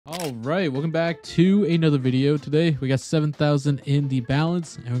All right, welcome back to another video. Today we got 7,000 in the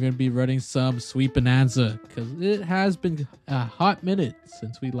balance, and we're going to be running some Sweet Bonanza because it has been a hot minute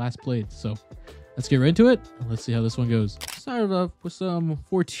since we last played. So let's get right into it and let's see how this one goes. Started off with some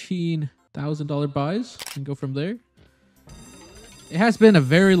 $14,000 buys and go from there. It has been a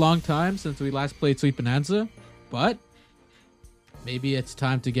very long time since we last played Sweet Bonanza, but maybe it's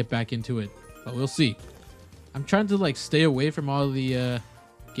time to get back into it. But we'll see. I'm trying to stay away from all the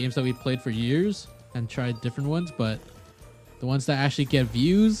games that we played for years and tried different ones, but the ones that actually get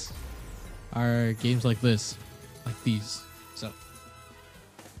views are games like this, like these. So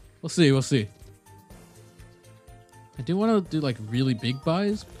we'll see. I do want to do really big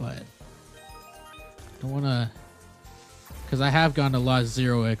buys, but I don't want to, because I have gotten a lot of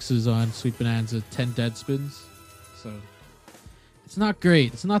 0x's on Sweet Bonanza, 10 dead spins, so it's not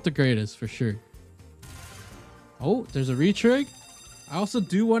great. It's not the greatest for sure. Oh, there's a retrig. I also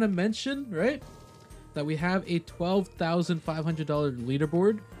do want to mention, right, that we have a $12,500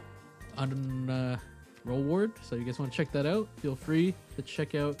 leaderboard on Roll Ward. So you guys want to check that out, feel free to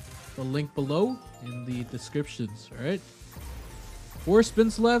check out the link below in the descriptions. All right, 4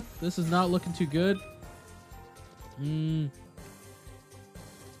 spins left. This is not looking too good.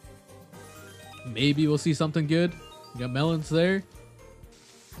 Maybe we'll see something good. We got melons there.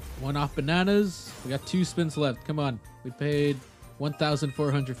 1 off bananas. We got 2 spins left. Come on, we paid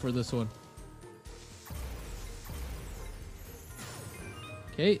 1,400 for this one.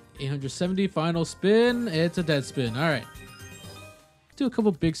 Okay, 870 final spin. It's a dead spin. All right, do a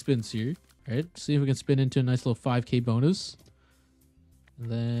couple big spins here. All right, see if we can spin into a nice little 5k bonus,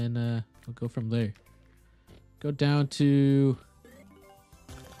 and then we'll go from there. Go down to,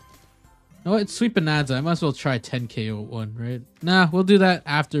 no, it's Sweet Bonanza. I might as well try 10k one, right? Nah, we'll do that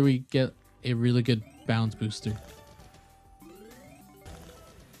after we get a really good bounce booster.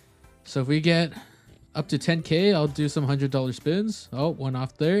 So if we get up to 10k, I'll do some $100 spins. Oh, 1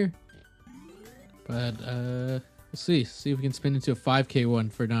 off there. But we'll see if we can spin into a 5k one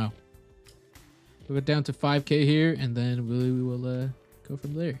for now. We'll go down to 5k here, and then we will go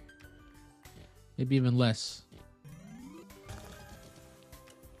from there. Maybe even less.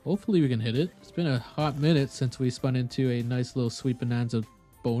 Hopefully we can hit it. It's been a hot minute since we spun into a nice little Sweet Bonanza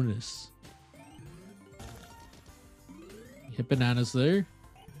bonus. Hit bananas there.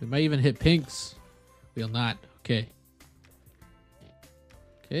 We might even hit pinks. We'll not. Okay.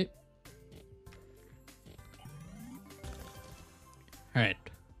 Okay. Alright.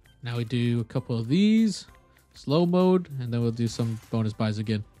 Now we do a couple of these. Slow mode. And then we'll do some bonus buys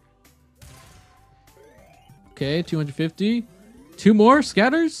again. Okay, 250. 2 more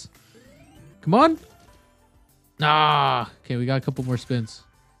scatters. Come on. Ah. Okay, we got a couple more spins.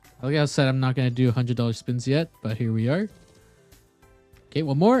 Like I said, I'm not going to do $100 spins yet, but here we are. Okay,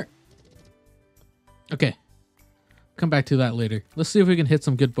 1 more. Okay. Come back to that later. Let's see if we can hit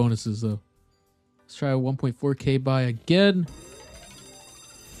some good bonuses, though. Let's try a 1.4k buy again.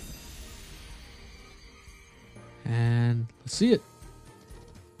 And let's see it.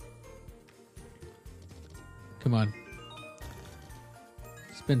 Come on.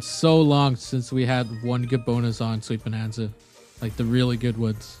 It's been so long since we had one good bonus on Sweet Bonanza. Like the really good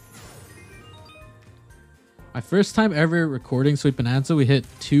ones. My first time ever recording Sweet Bonanza, we hit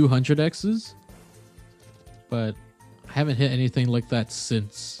 200x's. But I haven't hit anything like that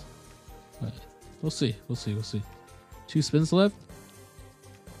since. But we'll see. 2 spins left.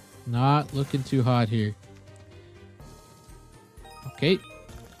 Not looking too hot here. Okay.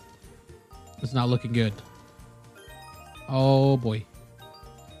 It's not looking good. Oh boy.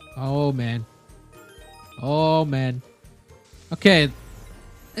 Oh man. Oh man. Okay.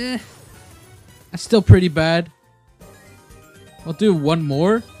 That's still pretty bad. I'll do 1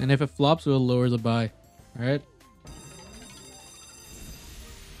 more, and if it flops, we'll lower the buy. Alright?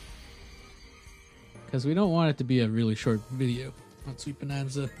 Because we don't want it to be a really short video on Sweet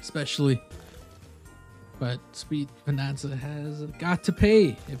Bonanza, especially. But Sweet Bonanza has got to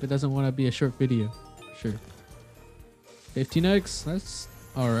pay if it doesn't want to be a short video. Sure. 15x, that's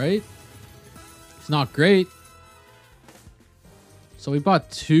alright. It's not great. So we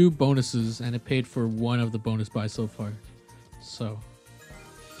bought 2 bonuses and it paid for 1 of the bonus buys so far. So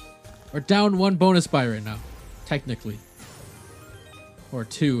we're down 1 bonus buy right now, technically. Or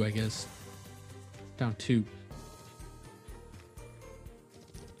 2, I guess. Down 2.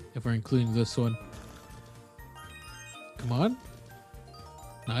 If we're including this one. Come on.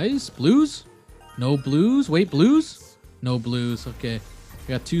 Nice. Blues? No blues. Wait, blues? No blues. Okay.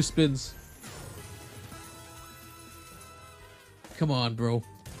 We got 2 spins. Come on, bro.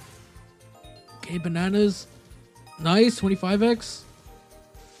 Okay, bananas. Nice, 25x.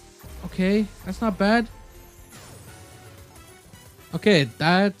 Okay, that's not bad. Okay,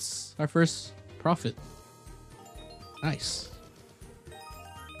 that's our first profit. Nice.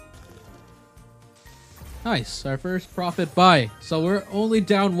 Nice, our first profit buy. So we're only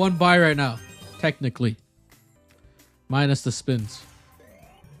down one buy right now, technically. Minus the spins.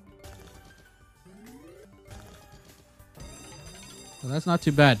 Well, that's not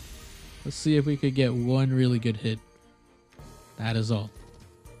too bad. Let's see if we could get one really good hit. That is all.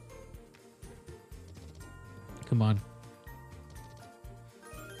 Come on.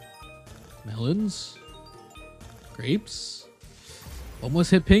 Melons. Grapes.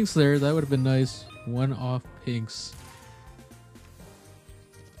 Almost hit pinks there. That would have been nice. One off pinks.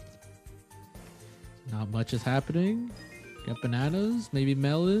 Not much is happening. Got bananas. Maybe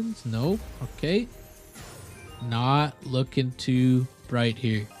melons. Nope. Okay. Not looking too bright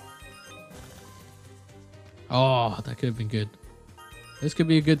here. Oh, that could have been good. This could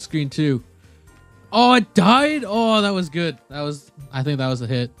be a good screen too. Oh, it died? Oh, that was good. I think that was a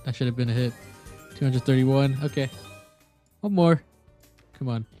hit. That should have been a hit. 231. Okay. One more. Come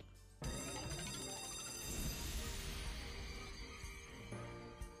on.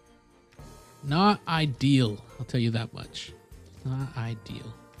 Not ideal. I'll tell you that much. Not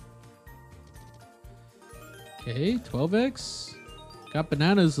ideal. Okay, 12x. Got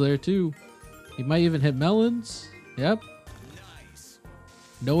bananas there too. He might even hit melons. Yep. Nice.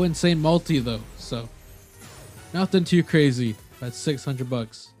 No insane multi though, so nothing too crazy. That's 600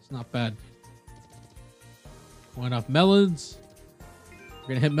 bucks. It's not bad. One off melons. We're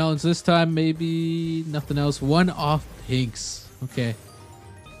gonna hit melons this time. Maybe nothing else. One off pinks. Okay.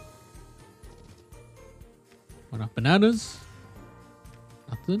 One off bananas.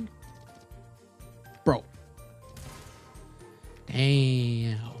 Nothing. Bro.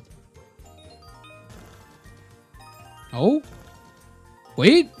 Damn. Oh.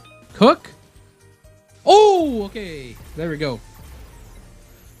 Wait. Cook. Oh, okay. There we go.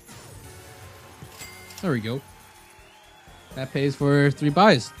 There we go. That pays for 3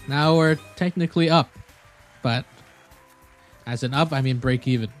 buys. Now we're technically up. But as in up, I mean break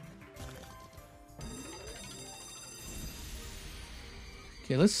even.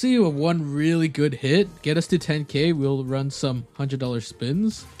 Okay, let's see what one really good hit. Get us to 10k. We'll run some $100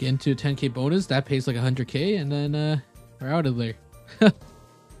 spins. Get into a 10k bonus. That pays like 100k. And then we're out of there.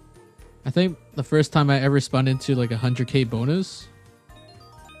 I think the first time I ever spun into like 100k bonus.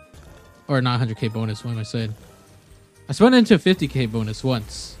 Or not 100k bonus. What am I saying? I spun into a 50k bonus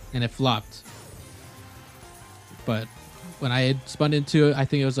once. And it flopped. But when I had spun into it, I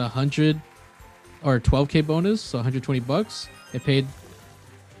think it was 100 or 12k bonus. So 120 bucks. It paid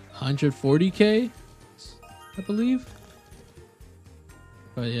 140k, I believe.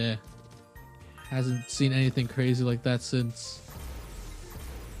 But yeah, hasn't seen anything crazy like that since.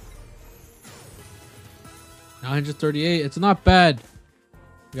 938. It's not bad.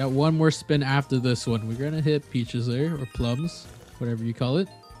 We got one more spin after this one. We're gonna hit peaches there, or plums, whatever you call it.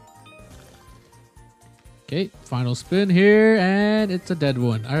 Okay, final spin here, and it's a dead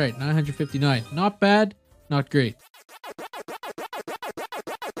one. All right, 959. Not bad, not great.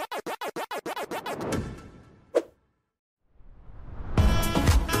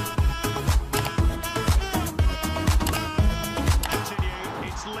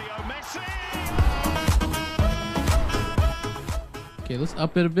 Okay, let's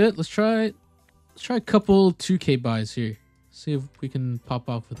up it a bit. Let's try a couple 2k buys here. See if we can pop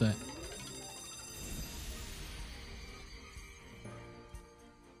off with that.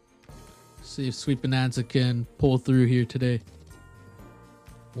 See if Sweet Bonanza can pull through here today.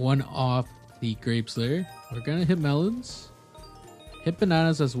 One off the grapes there. We're gonna hit melons. Hit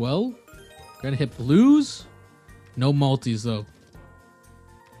bananas as well. We're gonna hit blues. No multis though.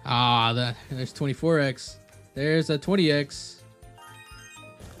 Ah, there's 24x. There's a 20x.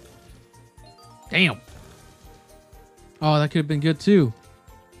 Damn. Oh, that could have been good too.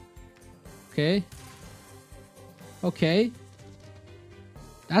 Okay. Okay.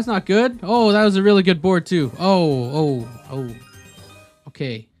 That's not good. Oh, that was a really good board too. Oh.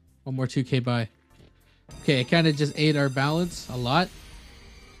 Okay. One more 2k buy. Okay, it kind of just ate our balance a lot.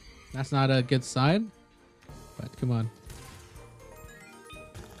 That's not a good sign. But come on.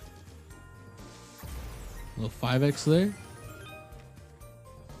 A little 5x there.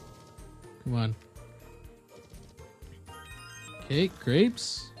 Come on. Okay,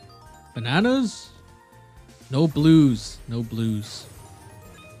 grapes. Bananas. No blues. No blues.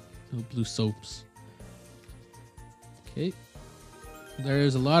 No blue soaps. Okay.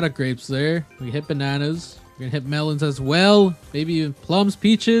 There's a lot of grapes there. We hit bananas. We're gonna hit melons as well. Maybe even plums,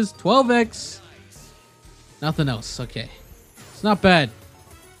 peaches. 12x. Nothing else. Okay. It's not bad.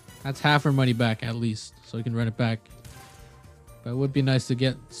 That's half our money back at least, so we can run it back. But it would be nice to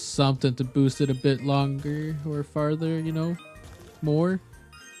get something to boost it a bit longer or farther, you know? More.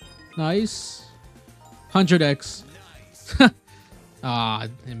 Nice. 100x. Ah,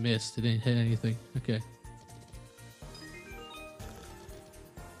 it missed. It didn't hit anything. Okay.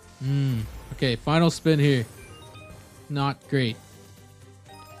 Okay, final spin here. Not great.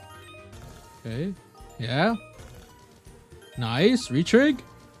 Okay. Yeah. Nice. Retrig.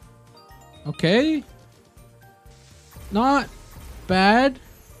 Okay. Not bad.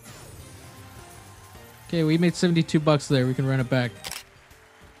 Okay, we made 72 bucks there. We can run it back.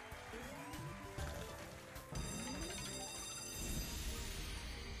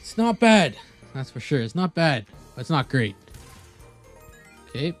 It's not bad. That's for sure. It's not bad, but it's not great.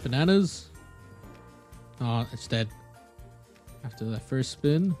 Okay, bananas. Oh, it's dead. After that first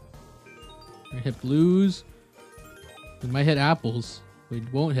spin. We hit blues. We might hit apples. We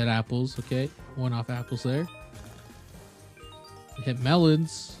won't hit apples. Okay, one off apples there. We hit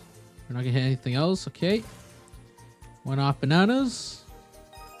melons. We're not gonna hit anything else. Okay. One off bananas.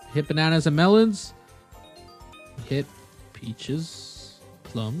 Hit bananas and melons. We hit peaches.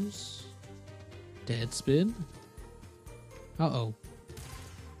 Plums. Dead spin. Uh-oh.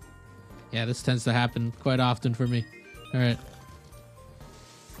 Yeah, this tends to happen quite often for me. Alright.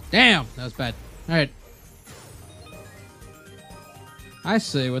 Damn! That was bad. Alright. I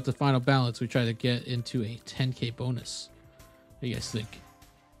say with the final balance, we try to get into a 10k bonus. What do you guys think?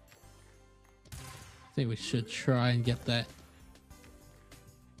 I think we should try and get that.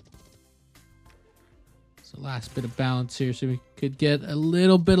 So last bit of balance here, so we could get a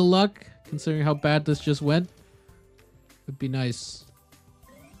little bit of luck, considering how bad this just went. Would be nice.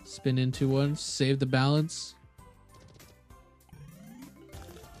 Spin into one, save the balance.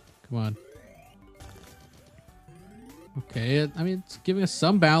 Come on. Okay, I mean, it's giving us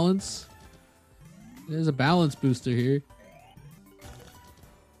some balance. There's a balance booster here.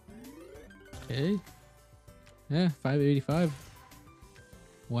 Okay. Yeah, 585.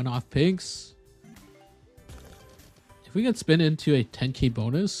 One off pinks. If we could spin into a 10k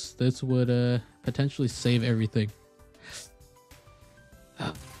bonus, this would potentially save everything.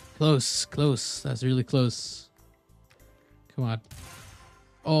 Close, close. That's really close. Come on.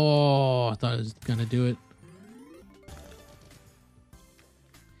 Oh, I thought it was gonna do it.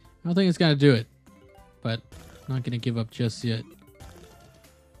 I don't think it's gonna do it, but I'm not gonna give up just yet.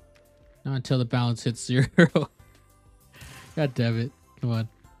 Not until the balance hits 0. God damn it. Come on.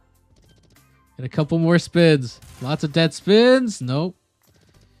 Get a couple more spins. Lots of dead spins. Nope.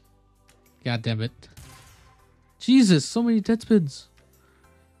 God damn it. Jesus, so many dead spins.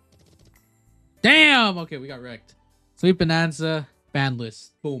 Damn! Okay, we got wrecked. Sweet Bonanza, ban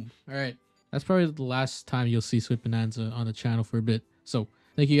list. Boom. Alright. That's probably the last time you'll see Sweet Bonanza on the channel for a bit. So,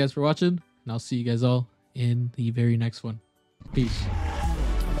 thank you guys for watching, and I'll see you guys all in the very next one. Peace.